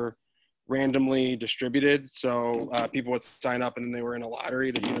those were randomly distributed. So people would sign up and then they were in a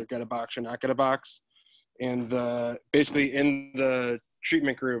lottery to either get a box or not get a box. And basically in the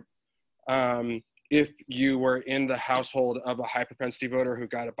treatment group, if you were in the household of a high propensity voter who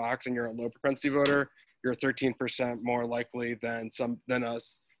got a box and you're a low propensity voter, you're 13% more likely than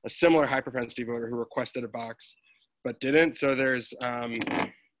a similar high propensity voter who requested a box but didn't. So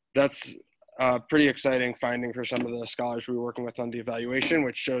that's a pretty exciting finding for some of the scholars we were working with on the evaluation,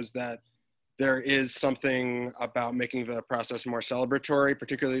 which shows that there is something about making the process more celebratory,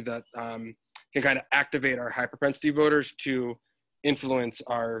 particularly that can kind of activate our high propensity voters to influence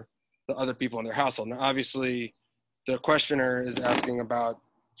the other people in their household. Now, obviously, the questioner is asking about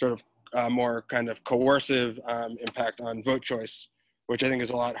sort of more kind of coercive impact on vote choice, which I think is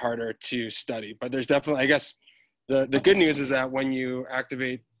a lot harder to study. But there's definitely, I guess, the good news is that when you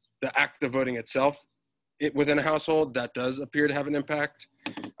activate the act of voting itself within a household, that does appear to have an impact.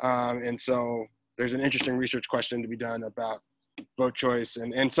 And so there's an interesting research question to be done about vote choice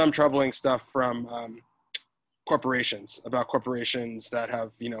and some troubling stuff from corporations that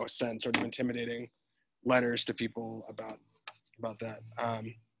have, sent sort of intimidating letters to people about that.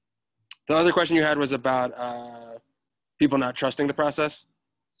 The other question you had was about people not trusting the process.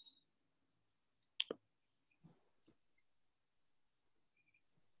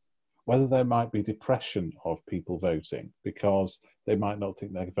 Whether there might be depression of people voting because they might not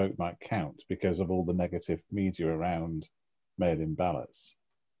think their vote might count because of all the negative media around mail-in ballots.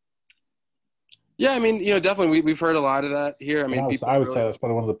 Yeah, I mean, definitely we've heard a lot of that here. I mean, I would say that's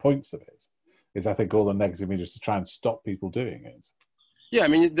probably one of the points of it, is I think all the negative media is to try and stop people doing it. Yeah, I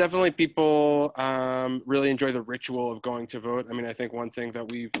mean, definitely people really enjoy the ritual of going to vote. I mean, I think one thing that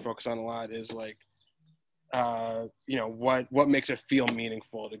we focus on a lot is like, what makes it feel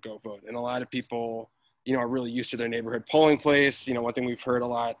meaningful to go vote. And a lot of people, are really used to their neighborhood polling place. One thing we've heard a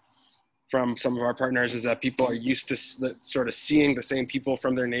lot from some of our partners is that people are used to sort of seeing the same people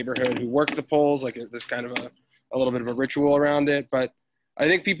from their neighborhood who work the polls, like there's kind of a little bit of a ritual around it. But I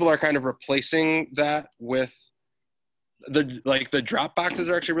think people are kind of replacing that with the drop boxes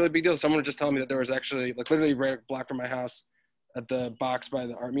are actually a really big deal. Someone was just telling me that there was actually literally right a block from my house at the box by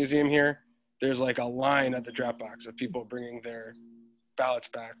the art museum here. There's like a line at the drop box of people bringing their ballots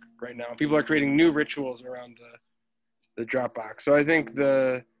back right now. People are creating new rituals around the drop box. So I think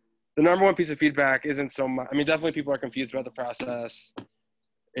the number one piece of feedback isn't so much, I mean, definitely people are confused about the process.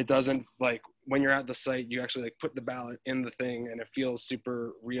 It doesn't, when you're at the site, you actually put the ballot in the thing and it feels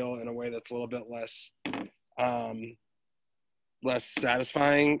super real in a way that's a little bit less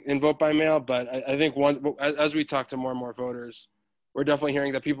satisfying in vote by mail. But I think as we talk to more and more voters, we're definitely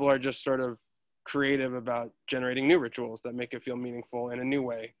hearing that people are just sort of creative about generating new rituals that make it feel meaningful in a new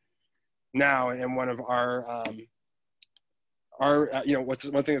way now. And one of our what's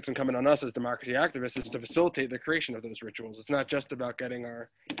one thing that's incumbent on us as democracy activists is to facilitate the creation of those rituals. It's not just about getting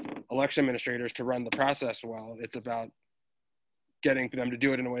our election administrators to run the process well. It's about getting them to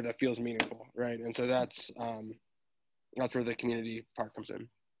do it in a way that feels meaningful, right? And so that's where the community part comes in.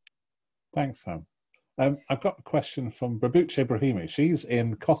 Thanks, Sam. I've got a question from Brabuce Brahimi. She's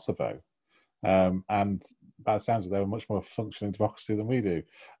in Kosovo, and by the sounds of it, they have a much more functioning democracy than we do.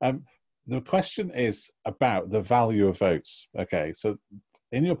 The question is about the value of votes. Okay, so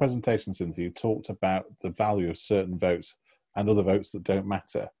in your presentation, Cynthia, you talked about the value of certain votes and other votes that don't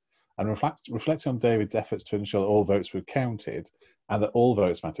matter. And reflecting on David's efforts to ensure that all votes were counted and that all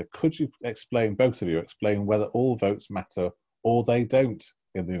votes matter, could you explain, both of you, whether all votes matter or they don't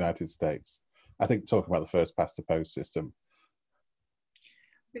in the United States? I think talking about the first past the post system.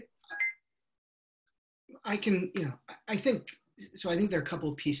 I think there are a couple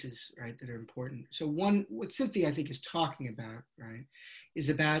of pieces, right, that are important. So one, what Cynthia, I think, is talking about, right, is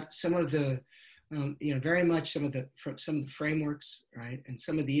about some of the, very much some of the frameworks, right, and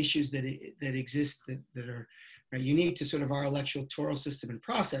some of the issues that exist that are right, unique to sort of our electoral system and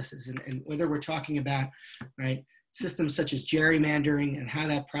processes, and whether we're talking about, right, systems such as gerrymandering and how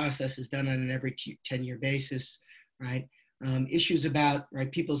that process is done on an every 10-year basis, right? Issues about,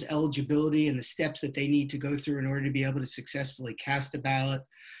 right, people's eligibility and the steps that they need to go through in order to be able to successfully cast a ballot,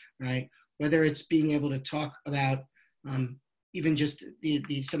 right? Whether it's being able to talk about even just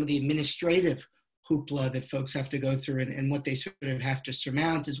some of the administrative hoopla that folks have to go through and what they sort of have to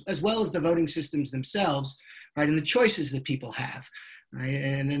surmount, as well as the voting systems themselves, right? And the choices that people have, right?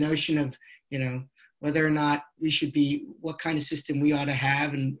 And the notion of, whether or not we should be, what kind of system we ought to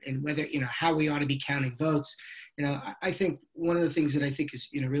have and whether, how we ought to be counting votes. I think one of the things that I think is,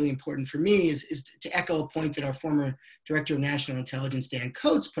 really important for me is to echo a point that our former Director of National Intelligence, Dan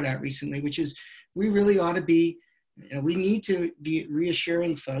Coates, put out recently, which is we really ought to be, we need to be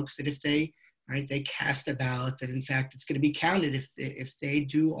reassuring folks that if they, right, they cast a ballot, that in fact it's going to be counted if they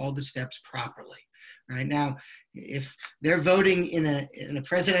do all the steps properly. Right now, if they're voting in a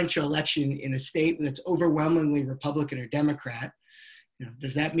presidential election in a state that's overwhelmingly Republican or Democrat,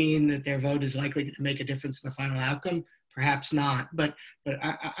 Does that mean that their vote is likely to make a difference in the final outcome? Perhaps not, but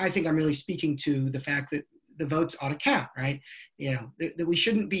I think I'm really speaking to the fact that the votes ought to count, right? That we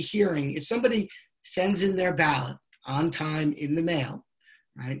shouldn't be hearing, if somebody sends in their ballot on time in the mail,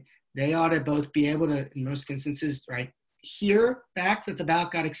 right, they ought to both be able to, in most instances, right, hear back that the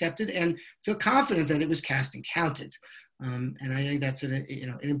ballot got accepted and feel confident that it was cast and counted. And I think that's an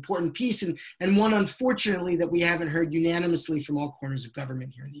important piece, and one, unfortunately, that we haven't heard unanimously from all corners of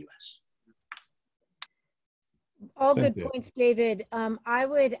government here in the U.S. All good points, David. I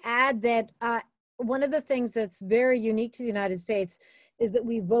would add that one of the things that's very unique to the United States is that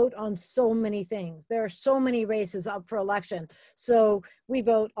we vote on so many things. There are so many races up for election. So we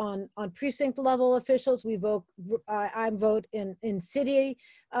vote on precinct level officials. We vote, I vote in city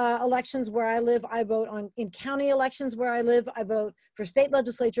elections where I live. I vote in county elections where I live. I vote for state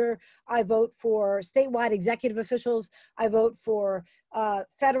legislature. I vote for statewide executive officials. I vote for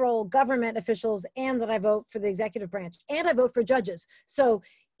federal government officials, and that I vote for the executive branch, and I vote for judges. So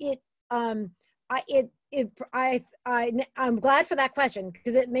I'm glad for that question,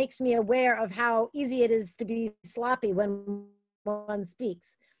 because it makes me aware of how easy it is to be sloppy when one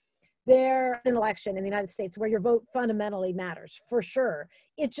speaks. There's an election in the United States where your vote fundamentally matters, for sure.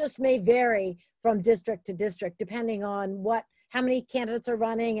 It just may vary from district to district, depending on how many candidates are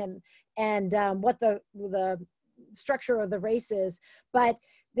running and what the structure of the race is. But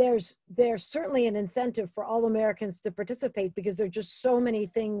there's certainly an incentive for all Americans to participate, because there are just so many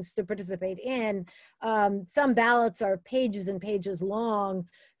things to participate in. Some ballots are pages and pages long,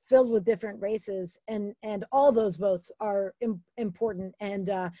 filled with different races, and all those votes are important. And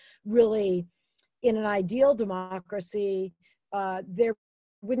really, in an ideal democracy, there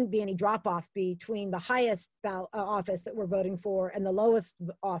wouldn't be any drop-off between the highest office that we're voting for and the lowest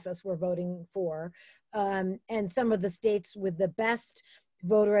office we're voting for. And some of the states with the best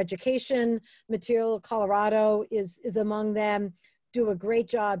voter education material, Colorado is among them, do a great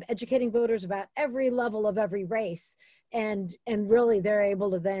job educating voters about every level of every race. And really, they're able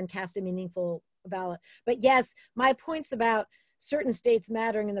to then cast a meaningful ballot. But yes, my points about certain states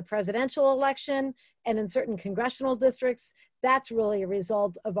mattering in the presidential election and in certain congressional districts, that's really a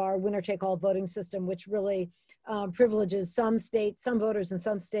result of our winner-take-all voting system, which really privileges some voters in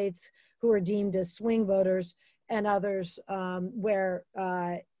some states who are deemed as swing voters, and others where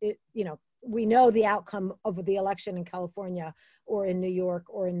we know the outcome of the election in California or in New York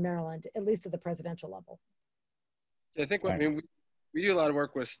or in Maryland, at least at the presidential level. I think we do a lot of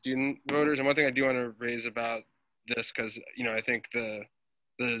work with student voters, and one thing I do want to raise about this, because I think the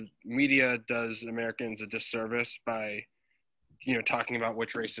media does Americans a disservice by talking about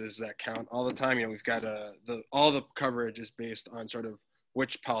which races that count all the time. We've got all the coverage is based on sort of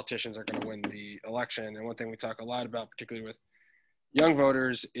which politicians are going to win the election. And one thing we talk a lot about, particularly with young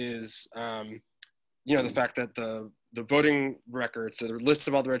voters, is the fact that the voting records, so the list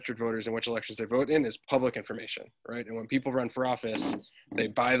of all the registered voters and which elections they vote in, is public information, right? And when people run for office, they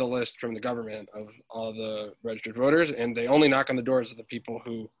buy the list from the government of all the registered voters, and they only knock on the doors of the people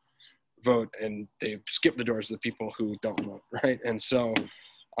who vote, and they skip the doors of the people who don't vote, right? And so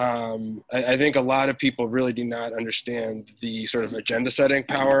I think a lot of people really do not understand the sort of agenda setting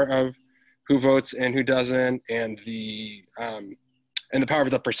power of who votes and who doesn't, and the power of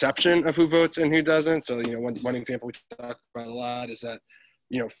the perception of who votes and who doesn't. So, one example we talk about a lot is that,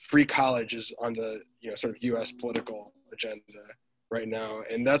 free college is on the, sort of U.S. political agenda right now.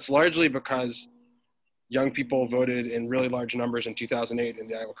 And that's largely because young people voted in really large numbers in 2008 in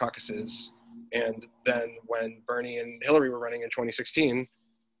the Iowa caucuses. And then when Bernie and Hillary were running in 2016,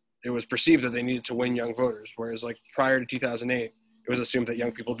 it was perceived that they needed to win young voters. Whereas prior to 2008, it was assumed that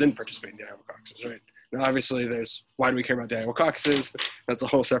young people didn't participate in the Iowa caucuses, right? Now, obviously, why do we care about the Iowa caucuses? That's a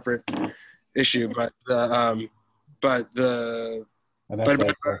whole separate issue. But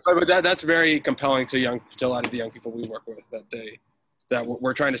that's very compelling to a lot of the young people we work with, that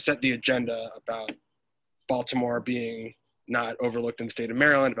we're trying to set the agenda about Baltimore being not overlooked in the state of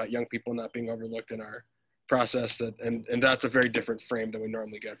Maryland, about young people not being overlooked in our process, and that's a very different frame than we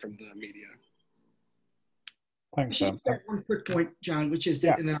normally get from the media. Thanks, Sam. One quick point, John, which is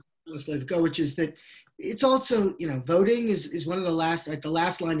that, and I'll let it go, which is that it's also, voting is one of the last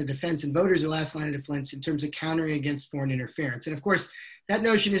line of defense, and voters are the last line of defense in terms of countering against foreign interference. And of course, that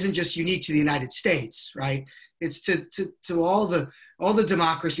notion isn't just unique to the United States, right? It's to all the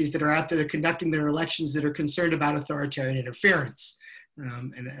democracies that are out there conducting their elections that are concerned about authoritarian interference.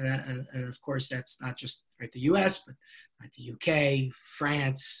 And of course, that's not just the U.S., but the UK,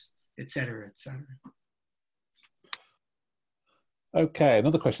 France, et cetera, et cetera. Okay,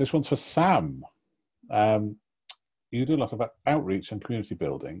 another question. This one's for Sam. you do a lot of outreach and community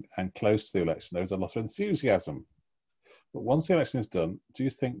building, and close to the election, there's a lot of enthusiasm. But once the election is done, do you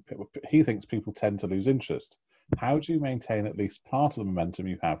think he thinks people tend to lose interest? How do you maintain at least part of the momentum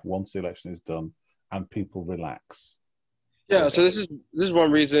you have once the election is done and people relax? Yeah, so this is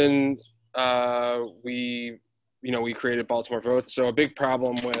one reason we created Baltimore Votes. So a big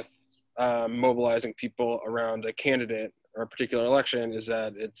problem with mobilizing people around a candidate or a particular election is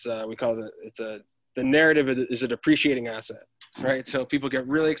that the narrative is a depreciating asset, right? So people get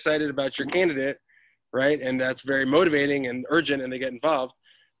really excited about your candidate, right? And that's very motivating and urgent, and they get involved.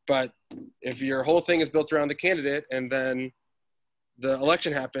 But if your whole thing is built around the candidate and then the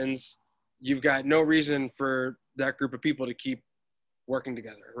election happens, you've got no reason for that group of people to keep working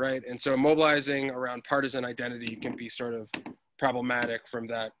together, right? And so mobilizing around partisan identity can be sort of problematic from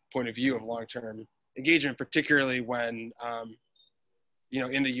that point of view of long-term engagement, particularly when,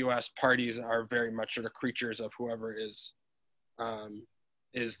 in the U.S., parties are very much sort of creatures of whoever is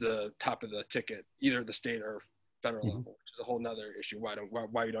the top of the ticket, either at the state or federal level, which is a whole nother issue.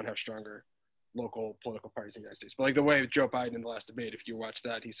 Why we don't have stronger local political parties in the United States. But like the way Joe Biden in the last debate, if you watch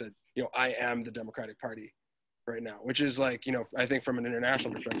that, he said, I am the Democratic Party right now, which is like, I think from an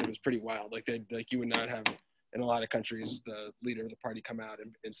international perspective is pretty wild. Like you would not have in a lot of countries the leader of the party come out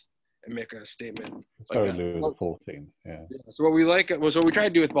and make a statement like that. Louis XIV, yeah. So what we try to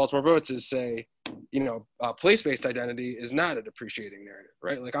do with Baltimore Votes is say, place-based identity is not a depreciating narrative,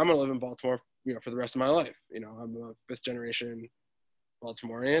 right? Like I'm gonna live in Baltimore, for the rest of my life. I'm a fifth generation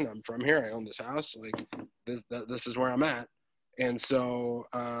Baltimorean. I'm from here. I own this house. Like this is where I'm at. And so,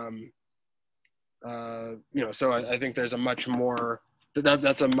 so I think there's a much more,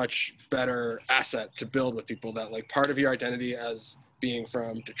 that's a much better asset to build with people, that like part of your identity as being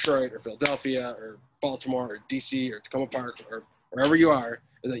from Detroit or Philadelphia or Baltimore or DC or Tacoma Park or wherever you are,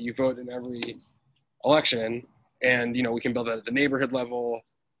 is that you vote in every election. And, we can build that at the neighborhood level,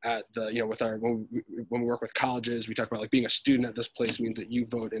 at the, when we work with colleges, we talk about like being a student at this place means that you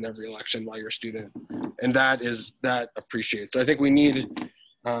vote in every election while you're a student. And that appreciates. So I think we need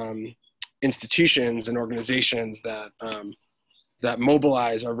institutions and organizations that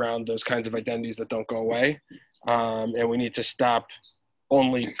mobilize around those kinds of identities that don't go away. And we need to stop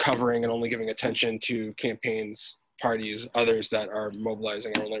only covering and only giving attention to campaigns, parties, others that are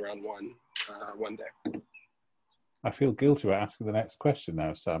mobilizing only around one day. I feel guilty about asking the next question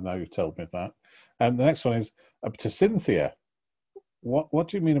now, Sam. Now you've told me that. The next one is to Cynthia. What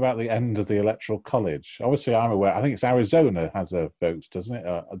do you mean about the end of the Electoral College? Obviously, I'm aware. I think it's Arizona has a vote, doesn't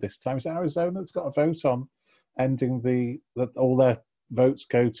it? This time, is it Arizona that's got a vote on ending that all their votes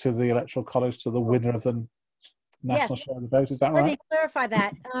go to the Electoral College, to the winner of the national share of the vote? Is that right? Let me clarify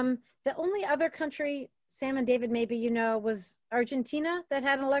that. The only other country, Sam and David, maybe was Argentina that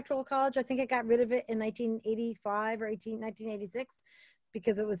had an electoral college. I think it got rid of it in 1985 or 1986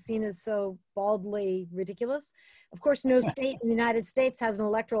 because it was seen as so baldly ridiculous. Of course, no state in the United States has an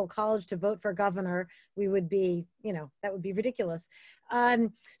electoral college to vote for governor. We would be, that would be ridiculous.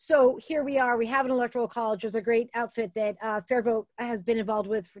 So here we are. We have an electoral college. There's a great outfit that Fair Vote has been involved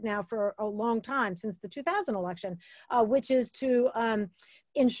with now for a long time, since the 2000 election, which is to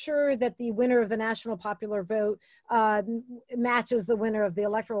ensure that the winner of the national popular vote matches the winner of the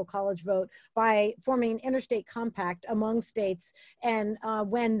electoral college vote by forming an interstate compact among states. And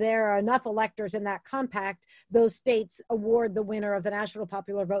when there are enough electors in that compact, those states award the winner of the national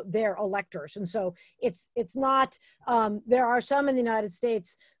popular vote their electors. And so it's not, there are some in the United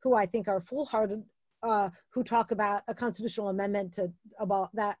States who I think are foolhardy, who talk about a constitutional amendment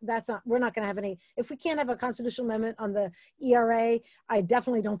about that. That's not, we're not going to have any, if we can't have a constitutional amendment on the ERA, I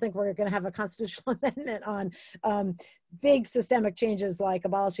definitely don't think we're going to have a constitutional amendment on big systemic changes like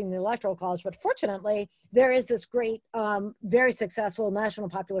abolishing the electoral college. But fortunately, there is this great, very successful national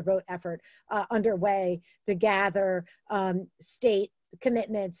popular vote effort underway to gather state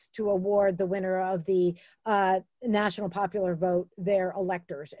commitments to award the winner of the national popular vote their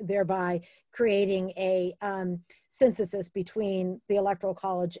electors, thereby creating a synthesis between the electoral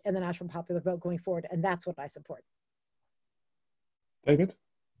college and the national popular vote going forward. And that's what I support. David,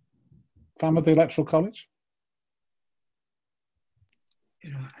 fan of the electoral college?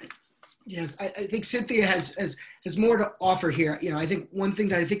 Yes, I think Cynthia has more to offer here. I think one thing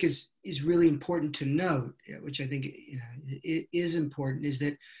that I think is really important to note, which I think is important, is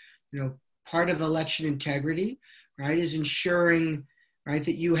that part of election integrity, right, is ensuring, right,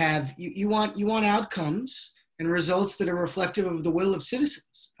 that you want outcomes and results that are reflective of the will of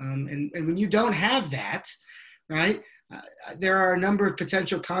citizens. And when you don't have that, right, there are a number of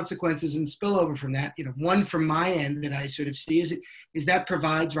potential consequences and spillover from that. One from my end that I sort of see is that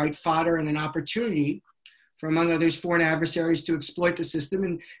provides, right, fodder and an opportunity for, among others, foreign adversaries to exploit the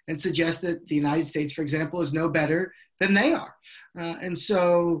system and suggest that the United States, for example, is no better than they are. And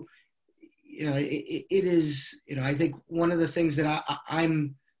so, it is, I think one of the things that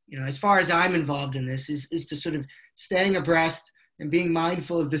I'm, as far as I'm involved in this is to sort of staying abreast and being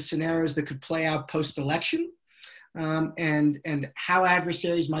mindful of the scenarios that could play out post-election, and how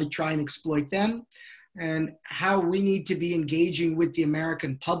adversaries might try and exploit them, and how we need to be engaging with the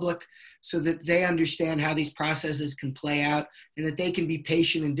American public so that they understand how these processes can play out and that they can be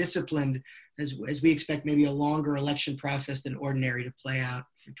patient and disciplined as we expect maybe a longer election process than ordinary to play out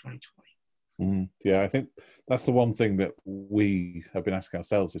for 2020. Yeah, I think that's the one thing that we have been asking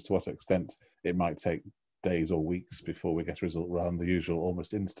ourselves, is to what extent it might take days or weeks before we get a result rather than the usual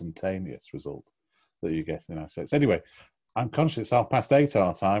almost instantaneous result that you get in the United States. Anyway, I'm conscious it's 8:30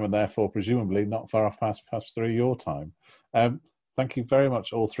 our time, and therefore presumably not far off past 3 your time. Thank you very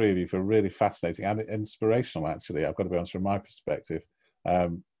much, all three of you, for really fascinating and inspirational, actually, I've got to be honest, from my perspective,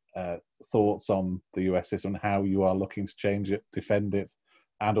 thoughts on the US system and how you are looking to change it, defend it,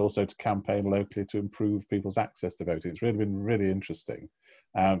 and also to campaign locally to improve people's access to voting. It's really been really interesting.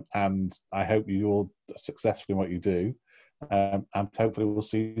 And I hope you all are successful in what you do. And hopefully we'll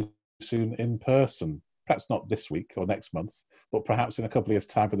see you soon in person. Perhaps not this week or next month, but perhaps in a couple of years'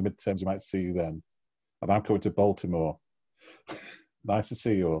 time for the midterms, we might see you then. And I'm coming to Baltimore. Nice to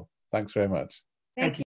see you all. Thanks very much. Thank you.